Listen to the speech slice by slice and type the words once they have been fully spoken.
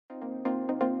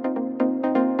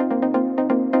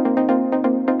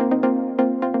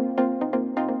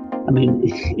I mean,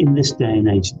 in this day and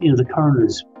age, the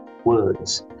coroner's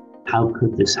words, how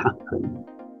could this happen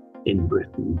in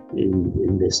Britain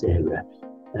in this era,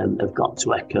 have got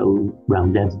to echo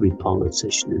around every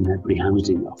politician and every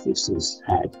housing officer's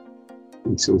head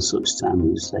until such time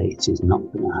we say it is not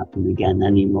going to happen again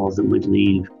any more than we'd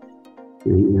leave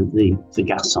the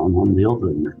gas on the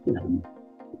oven.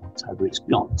 Whatever, it's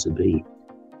got to be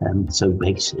so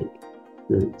basic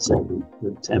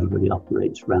that everybody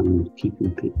operates around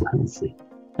keeping people healthy.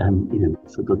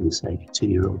 For goodness sake, a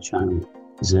 2-year-old child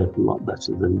deserves a lot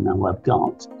better than now I've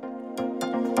got.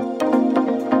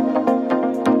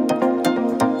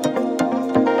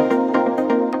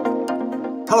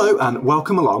 Hello and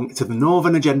welcome along to the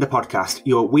Northern Agenda podcast,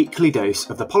 your weekly dose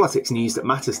of the politics news that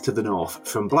matters to the north,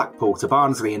 from Blackpool to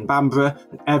Barnsley and Bamborough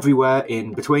and everywhere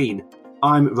in between.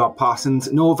 I'm Rob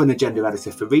Parsons, Northern Agenda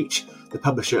editor for Reach, the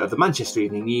publisher of the Manchester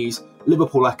Evening News,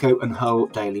 Liverpool Echo and Hull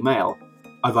Daily Mail.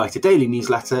 I write a daily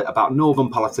newsletter about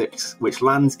northern politics, which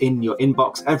lands in your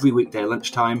inbox every weekday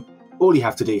lunchtime. All you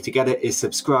have to do to get it is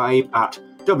subscribe at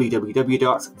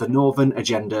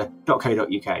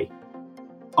www.thenorthernagenda.co.uk.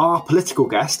 Our political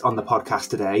guest on the podcast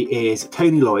today is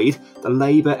Tony Lloyd, the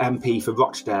Labour MP for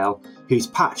Rochdale, whose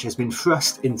patch has been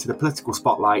thrust into the political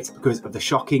spotlight because of the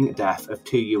shocking death of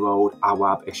 2-year-old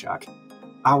Awaab Ishak.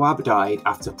 Awaab died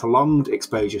after prolonged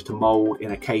exposure to mould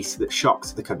in a case that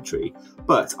shocked the country.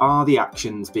 But are the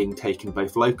actions being taken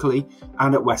both locally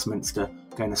and at Westminster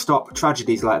going to stop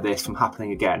tragedies like this from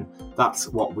happening again? That's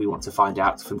what we want to find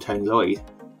out from Tony Lloyd.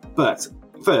 But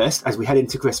first, as we head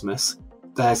into Christmas,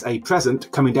 there's a present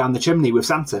coming down the chimney with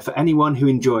Santa for anyone who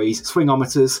enjoys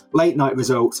swingometers, late night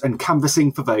results and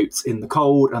canvassing for votes in the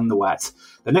cold and the wet.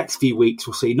 The next few weeks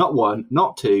will see not one,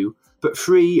 not two, but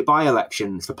 3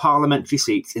 by-elections for parliamentary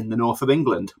seats in the north of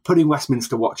England, putting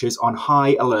Westminster watchers on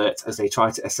high alert as they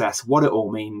try to assess what it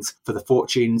all means for the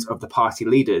fortunes of the party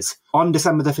leaders. On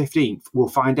December the 15th, we'll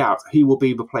find out who will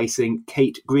be replacing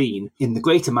Kate Green in the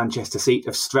Greater Manchester seat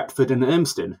of Stretford and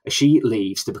Urmston as she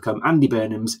leaves to become Andy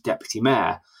Burnham's deputy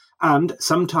mayor. And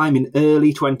sometime in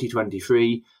early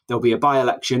 2023, there'll be a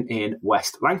by-election in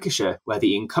West Lancashire, where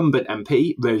the incumbent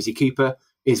MP, Rosie Cooper,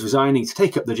 is resigning to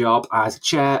take up the job as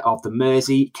chair of the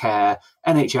Mersey Care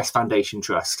NHS Foundation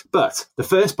Trust. But the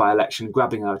first by-election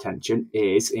grabbing our attention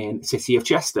is in City of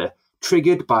Chester,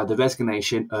 triggered by the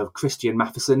resignation of Christian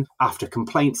Matheson after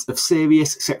complaints of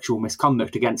serious sexual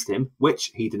misconduct against him,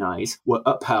 which he denies, were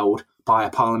upheld by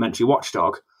a parliamentary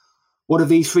watchdog. What have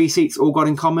these 3 seats all got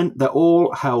in common? They're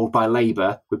all held by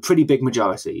Labour with pretty big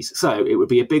majorities. So it would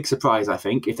be a big surprise, I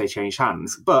think, if they changed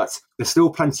hands. But there's still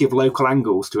plenty of local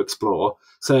angles to explore.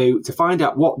 So to find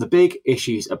out what the big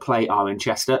issues at play are in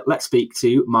Chester, let's speak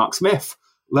to Mark Smith,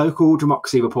 local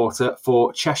democracy reporter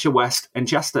for Cheshire West and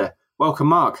Chester. Welcome,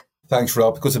 Mark. Thanks,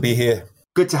 Rob. Good to be here.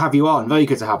 Good to have you on. Very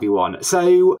good to have you on.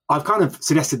 So I've kind of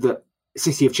suggested that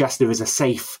City of Chester is a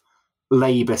safe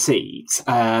Labour seat,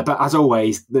 but as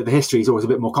always, the history is always a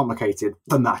bit more complicated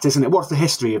than that, isn't it? What's the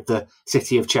history of the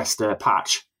City of Chester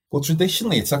patch? Well,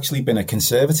 traditionally, it's actually been a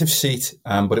Conservative seat,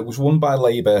 but it was won by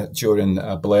Labour during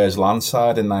Blair's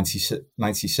landslide in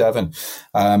 1997.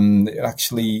 It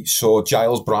actually saw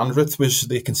Giles Brandreth was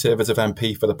the Conservative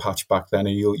MP for the patch back then,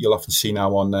 who you'll often see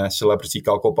now on Celebrity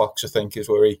Gogglebox, I think, is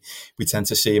where we tend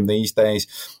to see him these days.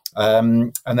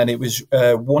 And then it was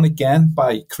won again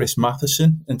by Chris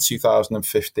Matheson in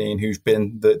 2015, who's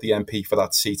been the MP for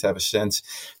that seat ever since.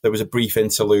 There was a brief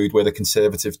interlude where the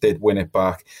Conservatives did win it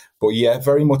back. But yeah,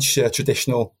 very much a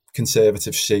traditional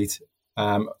Conservative seat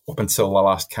up until the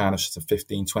last kind of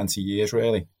 15, 20 years,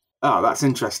 really. Oh, that's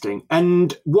interesting.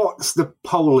 And what's the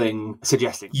polling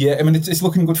suggesting? Yeah, I mean, it's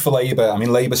looking good for Labour. I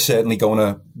mean, Labour's certainly going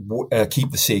to keep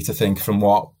the seat, I think, from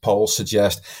what polls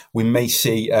suggest. We may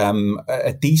see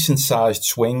a decent-sized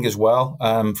swing as well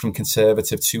from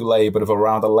Conservative to Labour of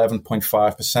around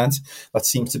 11.5%. That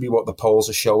seems to be what the polls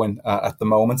are showing at the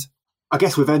moment. I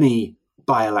guess with any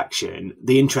by-election,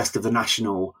 the interest of the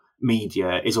national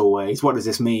media is always, what does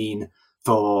this mean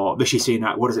for Rishi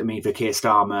Sunak? What does it mean for Keir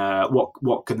Starmer?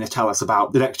 What can this tell us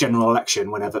about the next general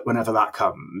election whenever that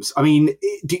comes? I mean,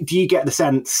 do you get the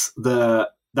sense that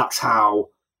that's how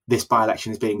this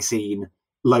by-election is being seen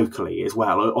locally as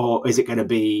well? Or is it going to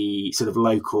be sort of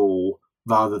local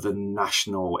rather than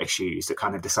national issues that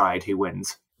kind of decide who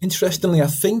wins? Interestingly, I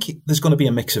think there's going to be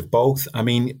a mix of both. I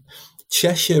mean,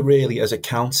 Cheshire really as a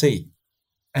county,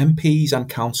 MPs and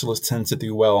councillors tend to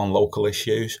do well on local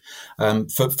issues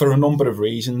for a number of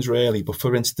reasons, really. But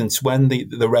for instance, when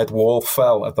the red wall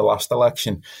fell at the last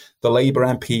election, the Labour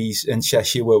MPs in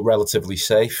Cheshire were relatively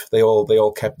safe. They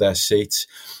all kept their seats.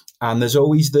 And there's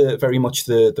always very much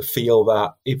the feel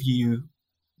that if you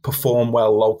perform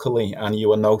well locally and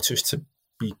you are noticed to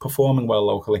be performing well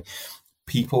locally,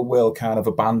 people will kind of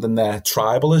abandon their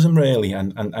tribalism really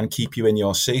and keep you in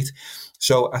your seat.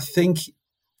 So I think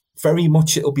very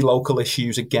much it'll be local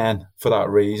issues again for that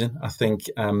reason. I think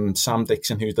Sam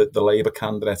Dixon, who's the Labour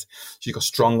candidate, she's got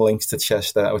strong links to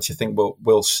Chester, which I think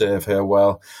will serve her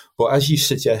well. But as you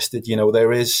suggested,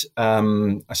 there is,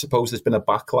 I suppose there's been a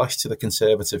backlash to the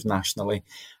Conservatives nationally,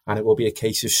 and it will be a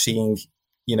case of seeing,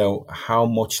 how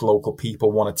much local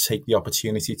people want to take the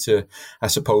opportunity to, I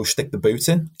suppose, stick the boot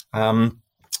in.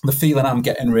 The feeling I'm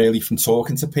getting really from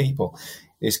talking to people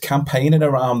is campaigning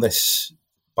around this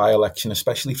by-election,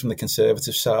 especially from the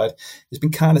Conservative side, has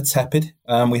been kind of tepid.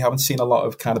 We haven't seen a lot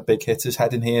of kind of big hitters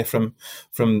heading here from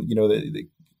the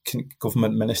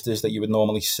government ministers that you would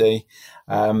normally see.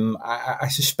 I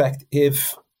suspect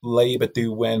if Labour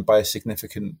do win by a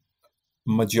significant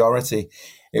majority,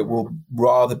 it will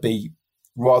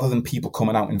rather than people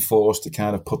coming out in force to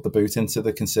kind of put the boot into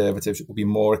the Conservatives, it will be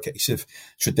more a case of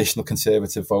traditional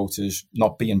Conservative voters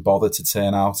not being bothered to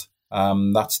turn out.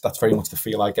 That's very much the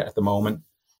feel I get at the moment.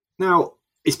 Now,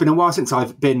 it's been a while since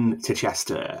I've been to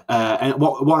Chester, and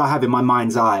what I have in my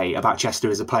mind's eye about Chester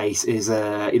as a place is,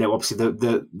 obviously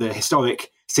the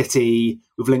historic city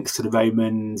with links to the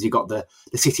Romans. You've got the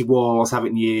city walls,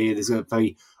 haven't you? There's a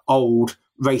very old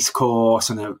race course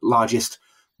and the largest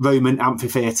Roman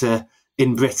amphitheatre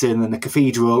in Britain and the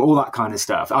cathedral, all that kind of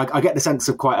stuff. I get the sense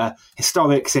of quite a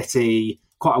historic city,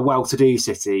 quite a well-to-do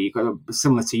city,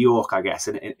 similar to York, I guess,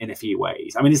 in a few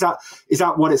ways. I mean, is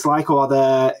that what it's like, or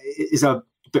is there a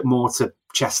bit more to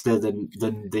Chester than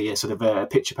the sort of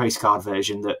picture postcard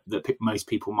version that most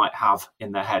people might have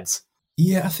in their heads?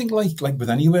 Yeah, I think like with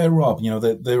anywhere, Rob,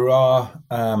 there are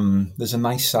there's a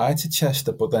nice side to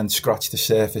Chester, but then scratch the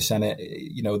surface and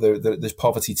there's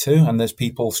poverty too, and there's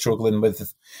people struggling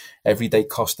with everyday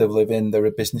cost of living. There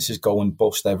are businesses going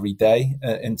bust every day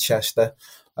in Chester.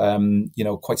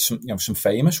 Quite some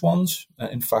famous ones.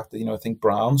 In fact, I think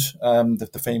Brown's,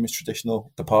 the famous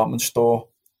traditional department store,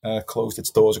 closed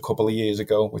its doors a couple of years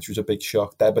ago, which was a big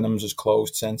shock. Debenhams has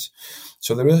closed since.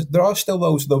 So there are still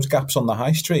those gaps on the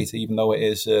high street, even though it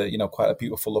is quite a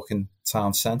beautiful looking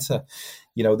town centre.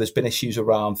 There's been issues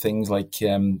around things like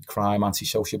crime,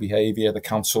 antisocial behaviour. The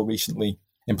council recently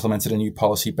implemented a new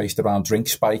policy based around drink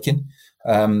spiking.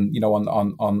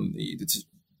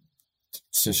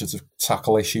 To sort of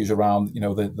tackle issues around,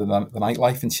 the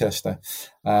nightlife in Chester,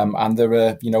 and there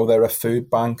are food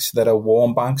banks, there are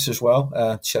warm banks as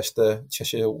well.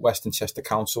 Cheshire West and Chester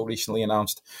Council recently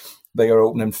announced they are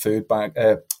opening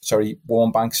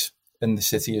warm banks in the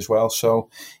city as well. So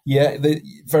yeah,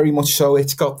 very much so.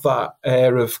 It's got that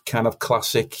air of kind of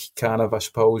classic, kind of I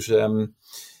suppose.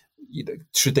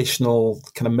 Traditional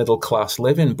kind of middle class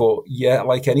living, but yeah,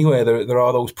 like anywhere, there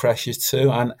are those pressures too,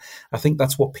 and I think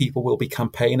that's what people will be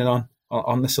campaigning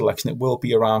on this election. It will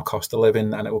be around cost of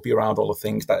living, and it will be around all the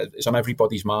things that is on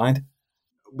everybody's mind.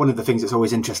 One of the things that's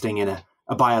always interesting in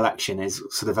a by-election is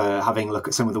sort of having a look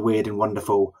at some of the weird and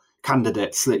wonderful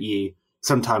candidates that you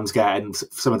sometimes get, and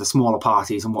some of the smaller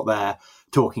parties and what they're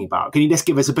talking about. Can you just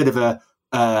give us a bit of a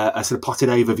sort of potted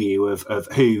overview of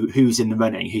who's in the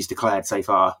running, who's declared so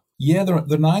far? Yeah, there are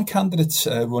 9 candidates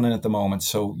running at the moment.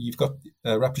 So you've got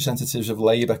representatives of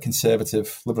Labour,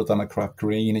 Conservative, Liberal Democrat,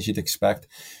 Green, as you'd expect,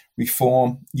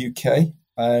 Reform UK,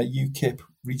 UKIP,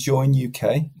 Rejoin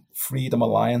UK, Freedom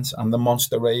Alliance, and the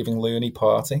monster raving Looney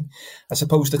Party. I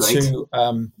suppose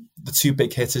the two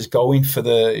big hitters going for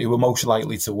who are most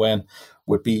likely to win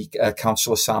would be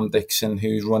Councillor Sam Dixon,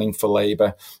 who's running for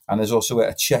Labour, and there's also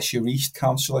a Cheshire East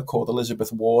councillor called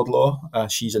Elizabeth Wardlaw.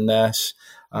 She's a nurse,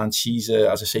 and she's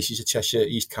as I say, she's a Cheshire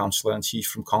East councillor, and she's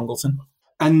from Congleton.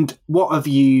 And what have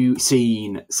you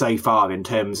seen so far in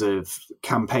terms of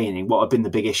campaigning? What have been the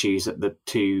big issues that the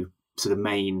two sort of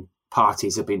main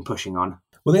parties have been pushing on?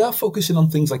 Well, they are focusing on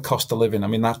things like cost of living. I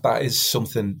mean, that is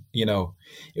something,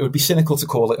 it would be cynical to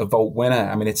call it a vote winner.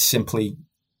 I mean, it's simply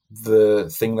the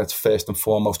thing that's first and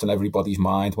foremost on everybody's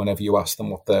mind whenever you ask them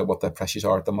what their pressures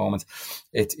are at the moment.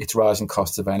 It's rising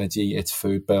costs of energy, it's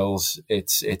food bills,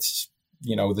 it's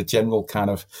the general kind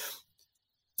of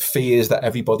fears that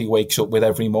everybody wakes up with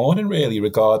every morning, really,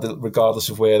 regardless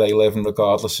of where they live and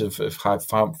regardless of how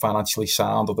financially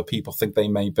sound other people think they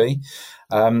may be.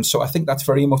 So I think that's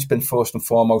very much been first and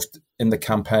foremost in the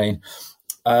campaign.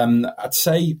 I'd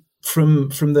say from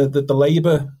the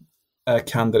Labour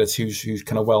candidate who's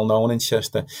kind of well known in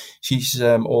Chester, she's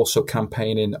also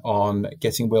campaigning on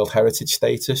getting World Heritage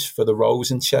status for the Rose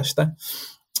in Chester,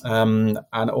 and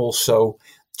also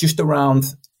just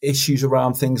around issues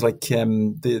around things like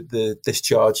the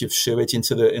discharge of sewage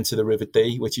into the River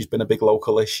Dee, which has been a big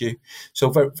local issue. So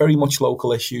very, very much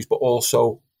local issues, but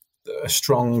also a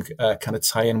strong kind of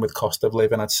tie-in with cost of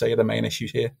living, I'd say, are the main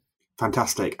issues here.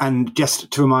 Fantastic. And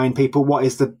just to remind people, what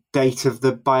is the date of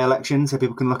the by-election so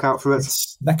people can look out for it?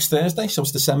 It's next Thursday, so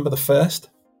it's December the 1st.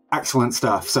 Excellent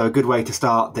stuff. So a good way to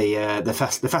start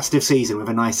the festive season with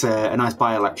a nice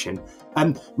by-election.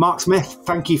 Mark Smith,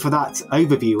 thank you for that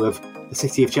overview of the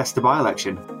City of Chester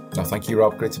by-election. No, thank you,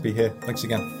 Rob. Great to be here. Thanks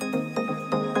again.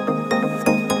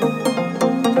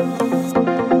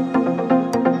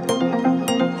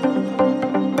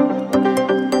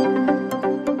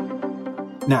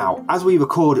 Now, as we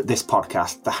record this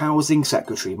podcast, the Housing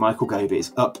Secretary, Michael Gove,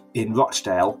 is up in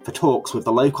Rochdale for talks with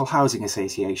the local housing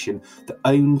association that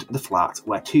owned the flat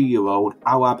where 2-year-old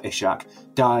Awaab Ishak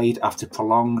died after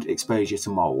prolonged exposure to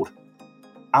mould.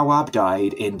 Awaab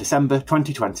died in December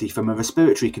 2020 from a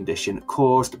respiratory condition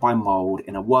caused by mould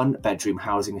in a 1-bedroom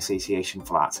housing association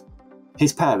flat.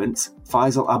 His parents,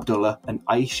 Faisal Abdullah and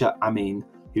Aisha Amin,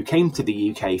 who came to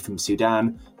the UK from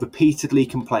Sudan, repeatedly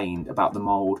complained about the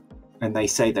mould, and they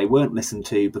say they weren't listened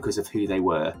to because of who they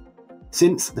were.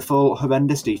 Since the full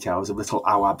horrendous details of little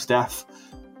Awaab's death,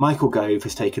 Michael Gove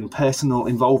has taken personal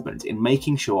involvement in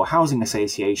making sure housing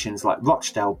associations like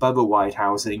Rochdale Borough-wide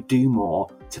Housing do more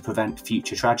to prevent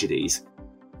future tragedies.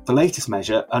 The latest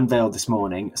measure, unveiled this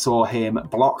morning, saw him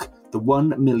block the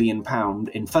 £1 million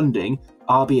in funding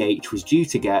RBH was due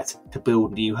to get to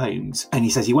build new homes, and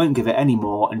he says he won't give it any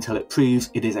more until it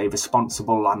proves it is a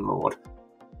responsible landlord.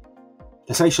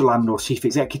 The Social Landlord's chief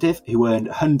executive, who earned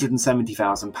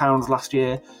 £170,000 last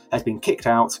year, has been kicked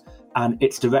out, and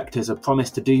its directors have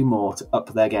promised to do more to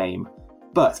up their game.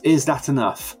 But is that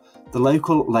enough? The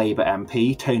local Labour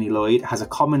MP, Tony Lloyd, has a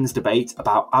Commons debate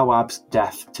about Awaab's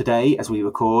death today as we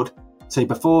record. So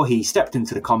before he stepped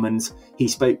into the Commons, he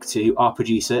spoke to our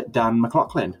producer, Dan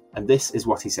McLaughlin, and this is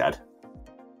what he said.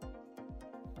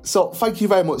 So thank you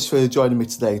very much for joining me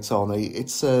today, Tony.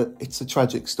 It's a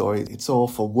tragic story. It's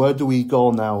awful. Where do we go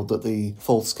now that the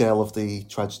full scale of the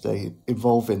tragedy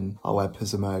involving Awaab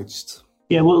has emerged?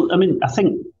 Yeah, well, I mean, I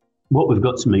think what we've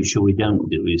got to make sure we don't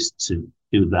do is to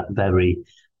do that very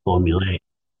formulaic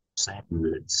saying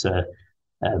that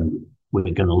we're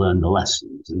going to learn the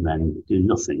lessons and then do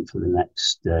nothing for the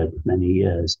next many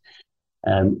years.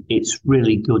 It's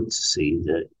really good to see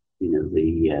that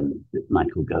that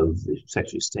Michael Gove, the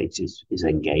Secretary of State, is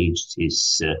engaged.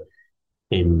 He's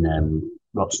in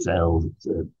Rochdale,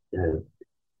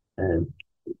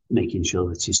 making sure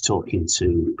that he's talking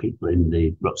to people in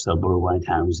the Rochdale Borough-wide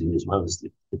Housing as well as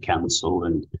the council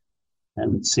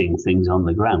and seeing things on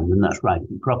the ground, and that's right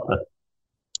and proper.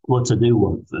 What I do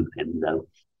want from him, though,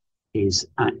 is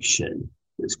action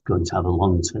that's going to have a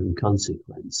long-term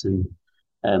consequence, and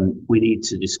we need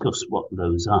to discuss what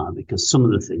those are, because some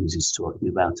of the things he's talking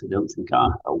about I don't think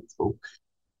are helpful,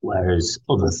 whereas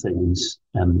other things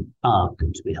are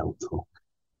going to be helpful.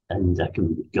 And I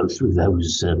can go through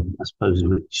those, I suppose,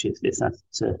 if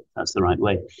that's the right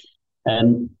way. I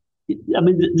mean,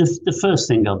 the first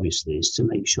thing, obviously, is to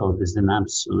make sure there's an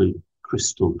absolute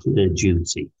crystal clear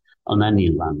duty on any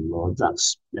landlord.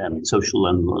 That's social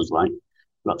landlords like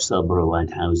Rochdale Borough-wide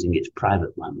Housing, it's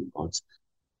private landlords,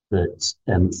 that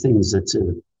things that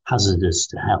are hazardous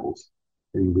to health,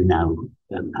 and we now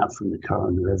have from the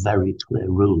coroner a very clear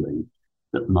ruling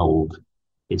that mould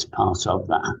is part of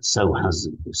that, so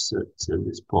hazardous that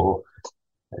this poor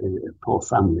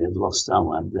family have lost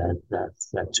Awaab, their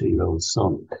 2-year-old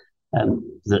son,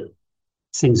 that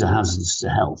things are hazardous to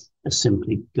health are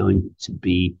simply going to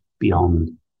be beyond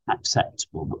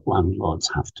acceptable, but landlords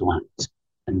have to act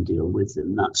and deal with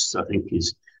them. That's, I think,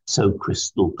 is so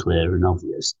crystal clear and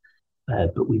obvious.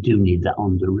 But we do need that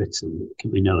underwritten. There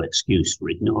can be no excuse for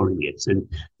ignoring it, and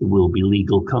there will be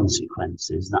legal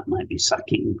consequences. That might be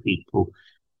sacking people,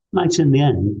 might in the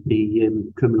end be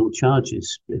criminal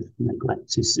charges if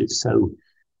neglect is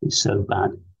so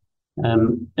bad.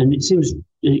 And it seems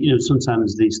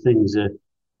sometimes these things are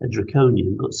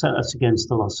draconian, but that's against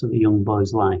the loss of a young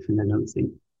boy's life, and I don't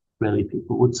think really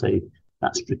people would say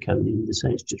that's draconian. They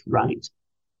say it's just right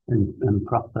and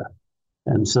proper.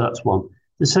 So that's one.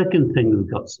 The second thing we've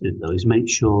got to do, though, is make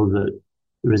sure that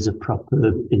there is a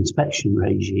proper inspection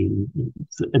regime.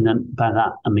 And then by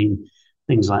that, I mean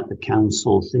things like the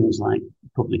council, things like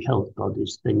public health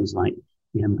bodies, things like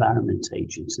the Environment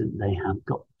Agency. They have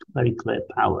got very clear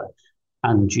power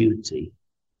and duty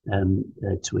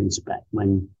to inspect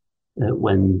when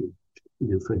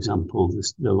for example,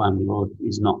 the landlord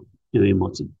is not doing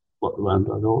what the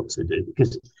landlord ought to do,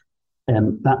 because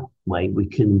that way we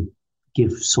can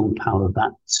give some power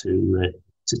back to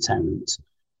to tenants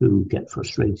who get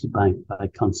frustrated by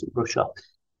constant brush off.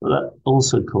 But that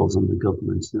also calls on the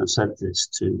government, and I've said this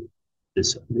to the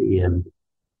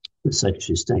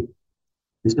Secretary of State.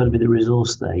 There's got to be the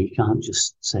resource there. You can't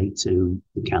just say to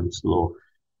the council or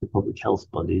the public health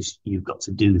bodies, you've got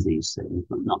to do these things,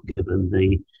 but not give them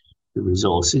the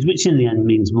resources, which in the end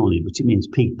means money, but it means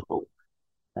people,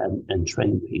 and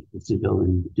train people to go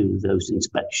and do those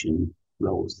inspection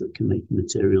roles that can make a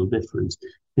material difference.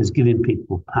 Because giving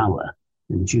people power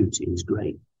and duty is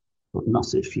great, but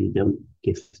not if you don't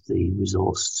give the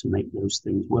resource to make those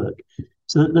things work.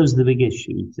 So those are the big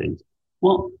issue things.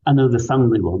 What I know the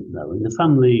family want, though, and the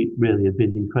family really have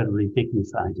been incredibly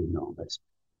dignified in all this.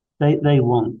 They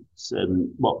want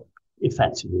what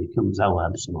effectively becomes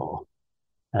Awaab's law,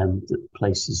 that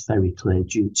places very clear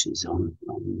duties on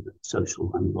social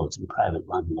landlords and private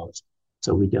landlords,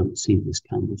 so we don't see this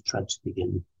kind of tragedy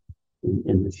again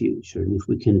in the future. And if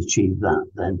we can achieve that,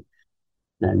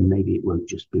 then maybe it won't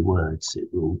just be words, it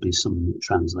will be something that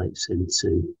translates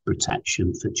into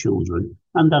protection for children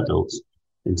and adults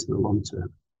into the long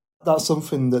term. That's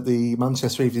something that the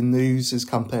Manchester Evening News is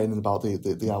campaigning about, the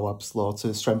Awaab's law,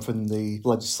 to strengthen the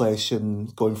legislation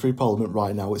going through Parliament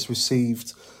right now. It's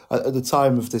received, at the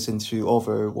time of this interview,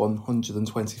 over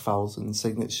 120,000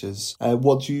 signatures.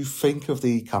 What do you think of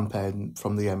the campaign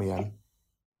from the MEN?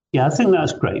 Yeah, I think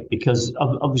that's great, because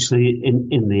obviously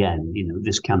in the end,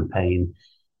 this campaign,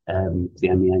 the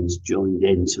MEN's joined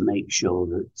in to make sure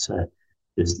that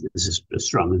there's a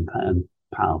strong and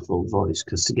powerful voice,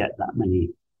 because to get that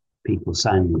many people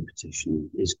signing the petition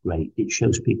is great. It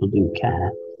shows people do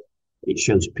care. It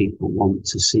shows people want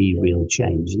to see real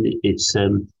change, and it's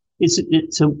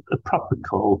a proper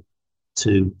call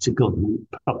to government,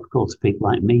 a proper call to people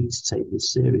like me to take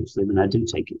this seriously. I mean, I do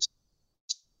take it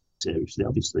seriously,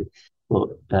 obviously, but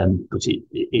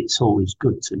it's always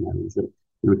good to know that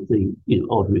the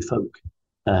ordinary folk,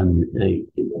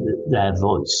 their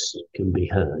voice can be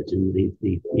heard, and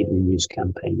the Evening News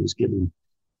campaign has given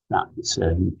that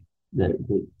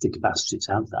the capacity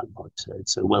to have that voice heard.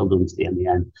 So well done to the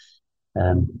MEN,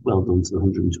 well done to the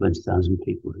 120,000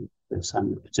 people who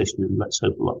signed the petition, and let's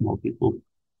hope a lot more people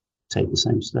take the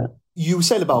same step. You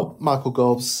said about Michael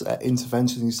Gove's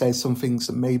intervention, you say some things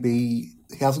that maybe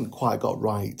he hasn't quite got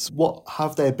right. What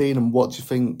have they been, and what do you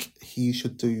think he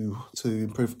should do to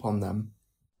improve upon them?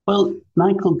 Well,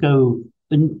 Michael Gove,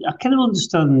 and I kind of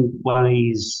understand why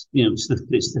he's, it's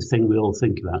the thing we all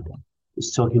think about.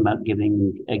 He's talking about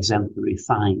giving exemplary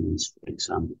fines, for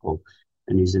example,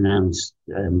 and he's announced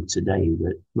today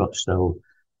that Rochdale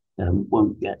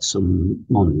won't get some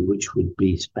money which would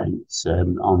be spent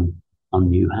on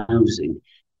new housing.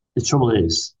 The trouble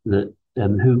is that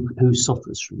who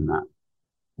suffers from that?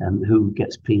 Who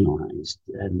gets penalised?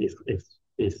 And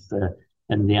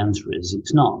and the answer is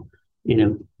it's not.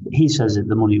 He says that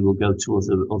the money will go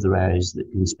to other areas that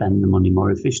can spend the money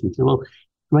more efficiently. Well,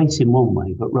 great in one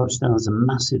way, but Rochdale has a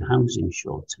massive housing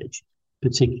shortage,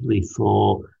 particularly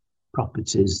for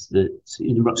properties that,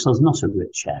 Rochdale's not a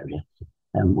rich area.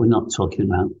 We're not talking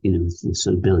about, the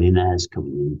sort of billionaires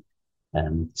coming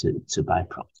in to buy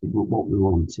property. But what we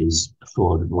want is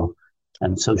affordable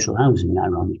social housing,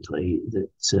 ironically, that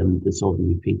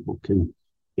ordinary people can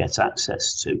get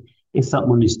access to. If that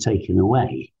money is taken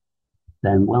away,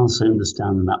 then whilst I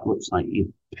understand that looks like you're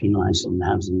penalising the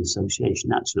housing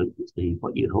association, absolutely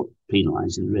what you're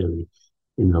penalising really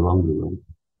in the longer run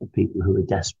are people who are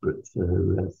desperate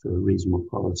for reasonable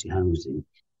quality housing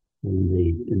in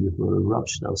the borough of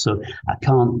Rochdale. So I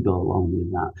can't go along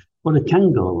with that. What I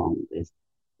can go along with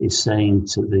is saying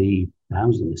to the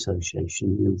housing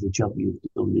association, the job you've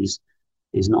done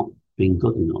is not being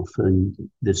good enough, and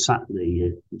they've sacked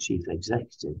the chief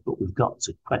executive, but we've got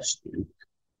to question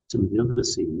some of the other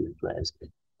senior players.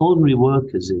 Ordinary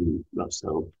workers in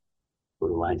Rochdale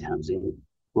borough-wide housing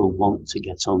will want to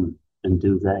get on and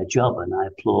do their job, and I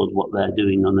applaud what they're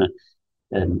doing on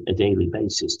a daily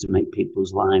basis to make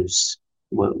people's lives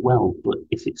work well. But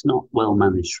if it's not well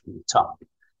managed from the top,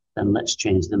 then let's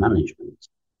change the management.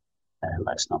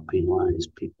 Let's not penalise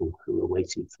people who are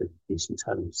waiting for decent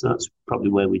homes. So that's probably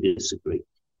where we disagree.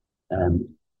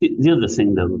 The other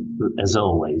thing, though, as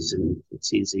always, and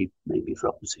it's easy maybe for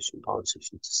opposition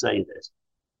politicians to say this,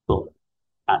 but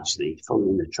actually,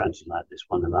 following a tragedy like this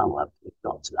one of Awaab,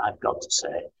 I've got to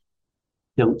say,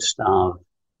 don't starve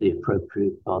the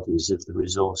appropriate bodies of the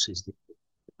resources,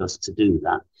 because to do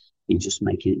that, you're just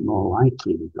making it more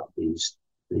likely we've got these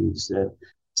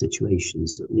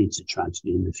situations that lead to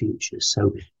tragedy in the future.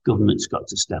 So government's got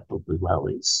to step up as well.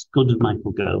 It's good of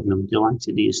Michael Gove, and I'm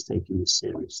delighted he is taking this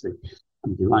seriously.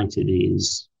 I'm delighted he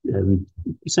is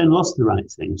saying lots of the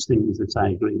right things that I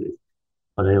agree with.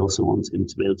 But I also want him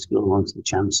to be able to go along to the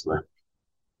Chancellor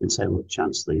and say, look,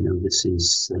 Chancellor, this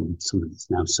is something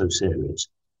that's now so serious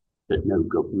that no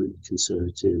government,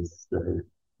 Conservative,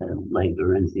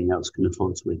 Labour or anything else can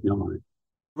afford to ignore it.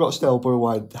 Rochdale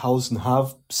Borough-wide Housing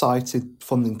have cited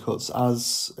funding cuts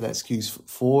as an excuse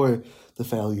for the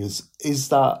failures. Is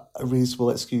that a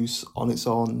reasonable excuse on its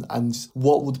own? And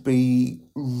what would be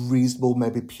reasonable,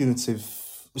 maybe punitive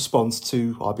response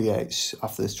to RBH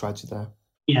after this tragedy?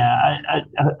 Yeah,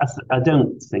 I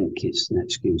don't think it's an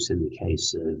excuse in the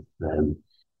case of,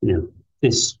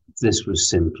 this was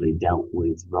simply dealt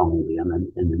with wrongly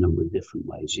and in a number of different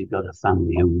ways. You've got a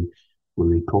family who were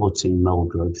reporting mold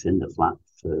growth in the flat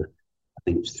for, I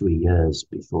think it was 3 years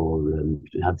before we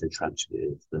had the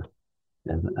tragedy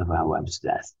of Awaab's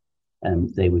death.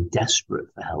 They were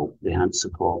desperate for help. They had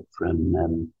support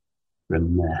from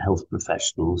health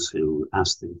professionals who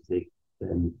asked the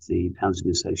housing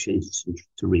association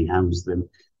to rehouse them.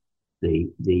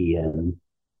 They'd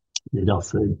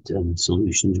offered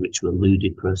solutions which were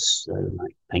ludicrous,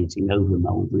 like painting over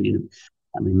mold.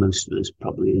 I mean, most of us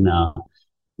probably in our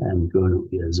growing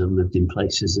up years have lived in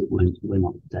places that were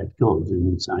not dead good.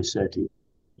 And I certainly,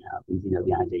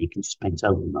 the idea you can just paint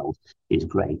over mold is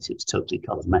great. It's totally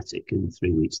cosmetic, and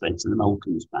 3 weeks later the mold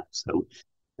comes back. So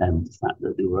the fact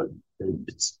that they were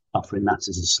offering that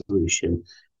as a solution,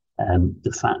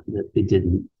 the fact that they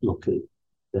didn't look at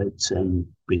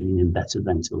bringing in better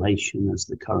ventilation, as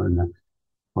the coroner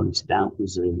pointed out,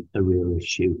 was a real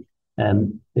issue.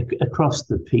 Across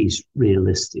the piece,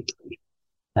 realistically,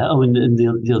 and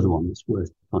the other one that's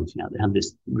worth pointing out, they had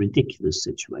this ridiculous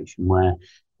situation where,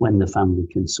 when the family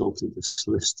consulted the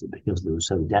solicitor because they were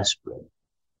so desperate,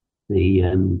 the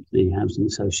housing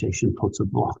association put a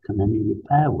block on any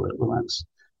repair work. Well,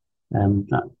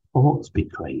 that ought to be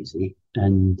crazy,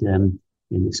 and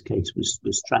in this case was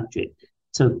tragic.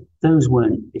 So those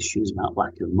weren't issues about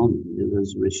lack of money;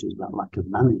 those were issues about lack of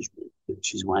management,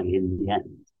 which is why, in the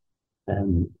end,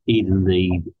 even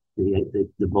the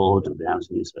board of the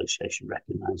housing association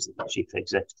recognised that the chief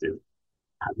executive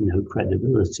had no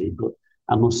credibility. But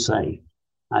I must say,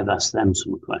 I've asked them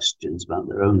some questions about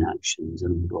their own actions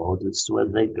and the board as to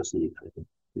whether they've got any credibility.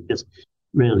 Because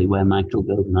really, where Michael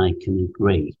Gove and I can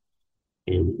agree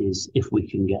is if we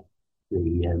can get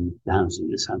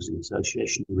this housing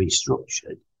association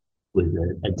restructured with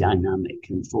a dynamic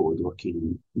and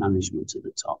forward-looking management at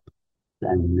the top,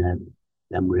 then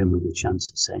we're in with a chance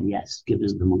of saying yes, give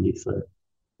us the money for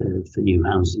new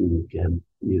house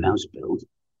build,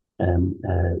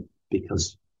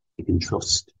 because you can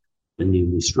trust the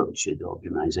newly structured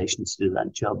organisation to do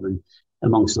that job. And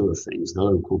amongst other things, the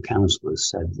local councillors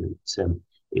said that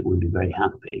it would be very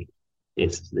happy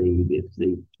if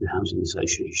the housing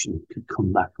association could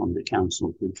come back under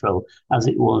council control, as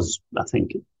it was, I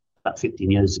think, about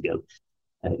 15 years ago.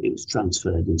 It was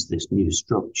transferred into this new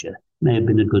structure. May have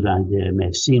been a good idea, may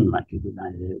have seemed like a good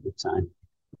idea at the time,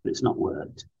 but it's not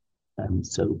worked.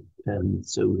 So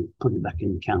we put it back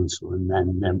in the council, and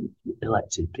then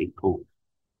elected people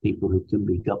who can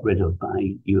be got rid of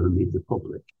by you and me, the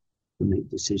public, to make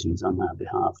decisions on our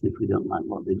behalf. And if we don't like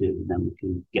what they do, then we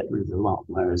can get rid of the lot.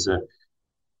 Whereas a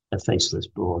faceless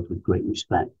board with great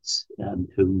respect,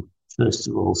 who first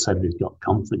of all said they've got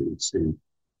confidence in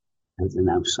the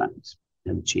now sacked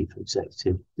chief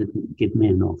executive, didn't give me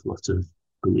an awful lot of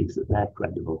belief that they're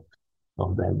credible,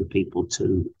 or they're the people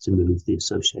to move the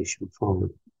association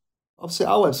forward. Obviously,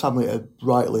 Awaab's family are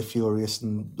rightly furious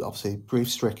and obviously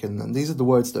grief-stricken, and these are the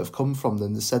words that have come from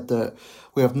them. They said that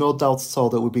we have no doubt at all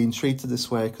that we're being treated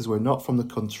this way because we're not from the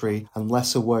country and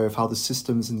less aware of how the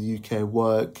systems in the UK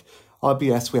work.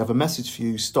 RBS, we have a message for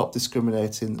you: stop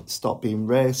discriminating, stop being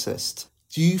racist.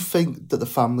 Do you think that the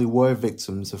family were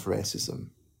victims of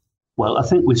racism? Well, I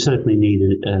think we certainly need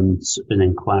an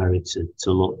inquiry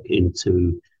to look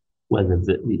into whether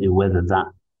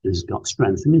that has got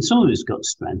strength. I mean, some of it's got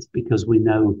strength because we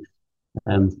know,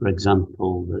 for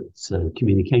example, that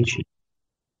communication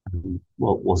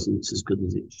wasn't as good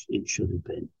as it should have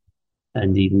been,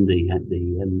 and even the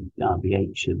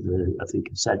RBH I think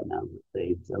have said now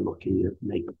that they're looking at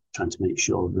trying to make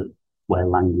sure that where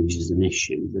language is an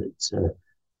issue, that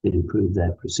they improve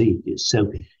their procedures.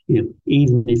 So,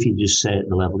 even if you just say at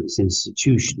the level it's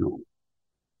institutional,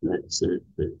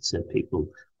 that people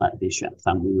like the Ishak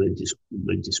family were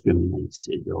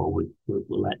discriminated or were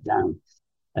let down,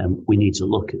 we need to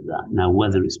look at that. Now,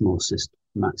 whether it's more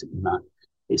systematic than that,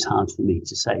 it's hard for me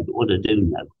to say. But what I do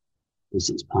know is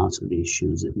it's part of the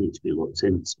issues that need to be looked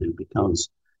into,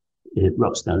 because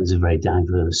Rochdale is a very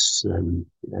diverse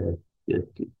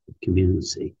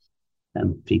community.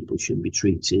 people should be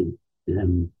treated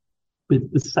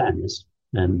with fairness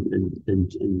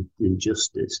and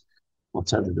justice,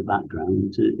 whatever the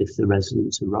background. If the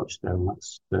residents of Rochdale,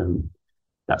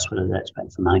 that's what I'd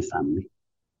expect for my family,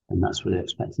 and that's what I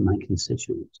expect from my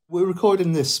constituents. We're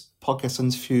recording this podcast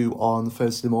interview on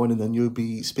Thursday morning, and you'll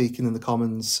be speaking in the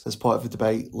Commons as part of a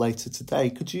debate later today.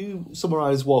 Could you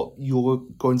summarise what you're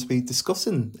going to be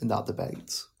discussing in that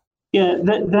debate? Yeah,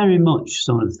 very much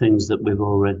some of the things that we've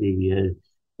already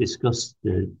discussed,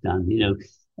 Dan.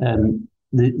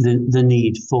 The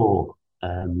need for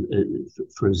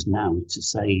us now to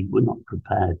say we're not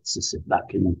prepared to sit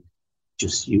back and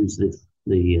just use the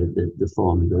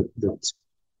formula that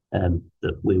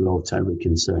we're all terribly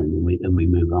concerned and we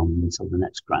move on until the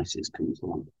next crisis comes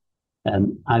along.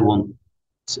 I want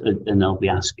to, and I'll be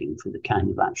asking for the kind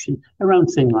of action around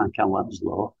things like Awaab's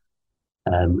law,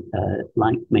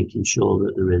 like making sure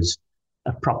that there is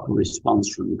a proper response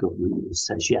from the government that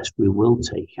says, yes, we will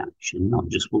take action, not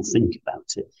just we'll think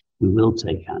about it. We will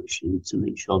take action to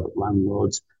make sure that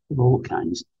landlords of all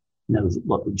kinds know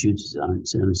what the duties are in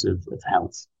terms of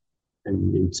health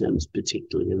and in terms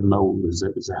particularly of mould as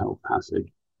a health hazard.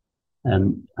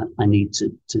 I need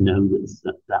to know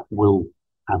that will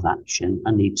have action.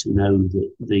 I need to know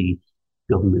that the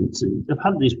government, have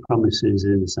had these promises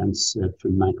in a sense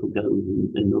from Michael Gove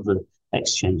and other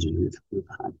exchanges we've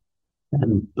had.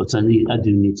 But I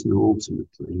do need to know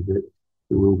ultimately that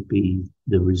there will be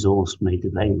the resource made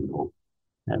available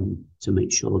to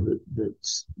make sure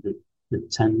that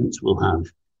tenants will have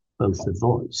both a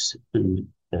voice and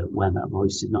where that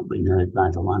voice is not being heard by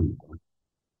the landlord,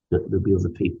 that there'll be other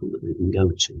people that they can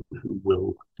go to who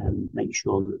will make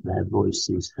sure that their voice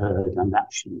is heard and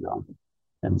actioned on.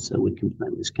 So we can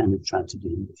prevent this kind of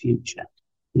tragedy in the future.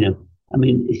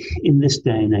 In this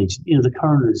day and age, the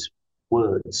coroner's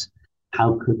words,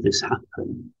 how could this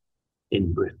happen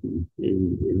in Britain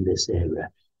in this era,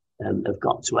 have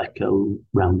got to echo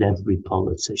round every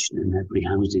politician and every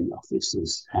housing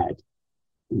officer's head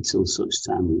until such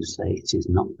time we say it is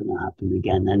not going to happen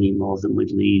again any more than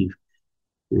we'd leave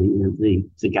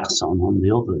the gas on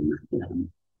the oven.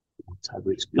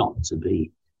 Whatever, it's got to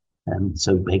be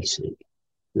so basic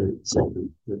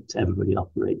that everybody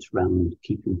operates around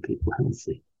keeping people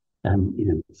healthy.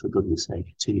 For goodness sake,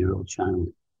 a 2-year-old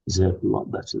child deserves a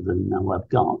lot better than now I've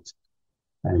got.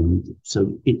 And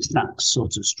so it's that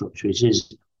sort of structure. It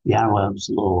is the Awaab's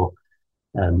law,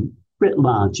 writ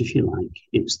large, if you like.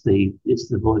 It's the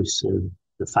voice of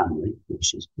the family,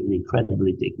 which has been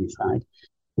incredibly dignified,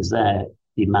 because their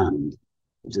demand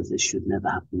is that this should never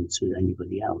happen to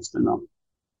anybody else. They're not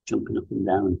jumping up and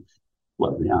down.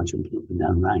 Well, they are jumping up and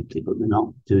down rightly, but they're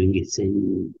not doing it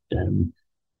in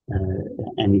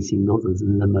anything other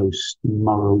than the most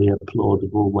morally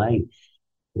applaudable way.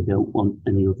 They don't want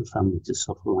any other family to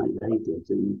suffer like they did.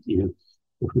 And,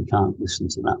 if we can't listen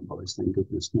to that voice, then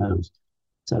goodness knows.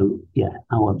 So, yeah,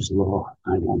 Awaab's law,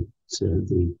 I want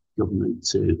the government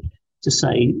to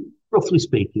say, roughly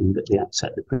speaking, that they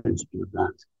accept the principle of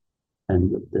that,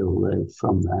 and that they'll,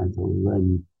 from there,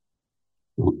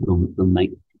 they'll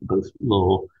make both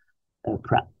law,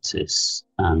 practice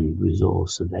and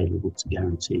resource available to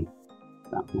guarantee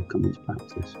that will come into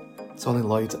practice. Tony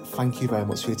Lloyd, thank you very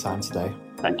much for your time today.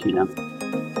 Thank you, Dan.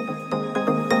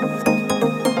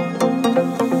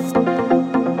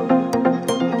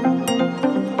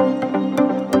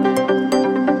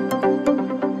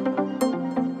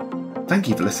 Thank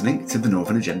you for listening to the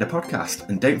Northern Agenda podcast,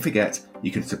 and don't forget you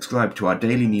can subscribe to our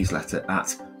daily newsletter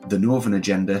at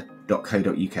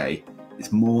thenorthernagenda.co.uk.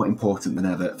 It's more important than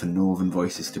ever for Northern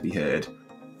voices to be heard.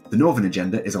 The Northern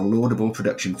Agenda is a laudable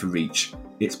production for Reach.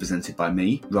 It's presented by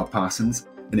me, Rob Parsons,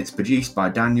 and it's produced by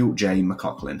Daniel J.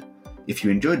 McLaughlin. If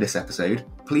you enjoyed this episode,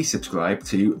 please subscribe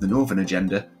to The Northern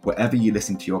Agenda wherever you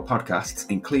listen to your podcasts,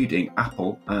 including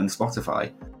Apple and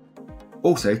Spotify.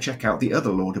 Also, check out the other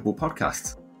laudable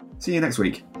podcasts. See you next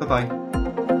week. Bye-bye.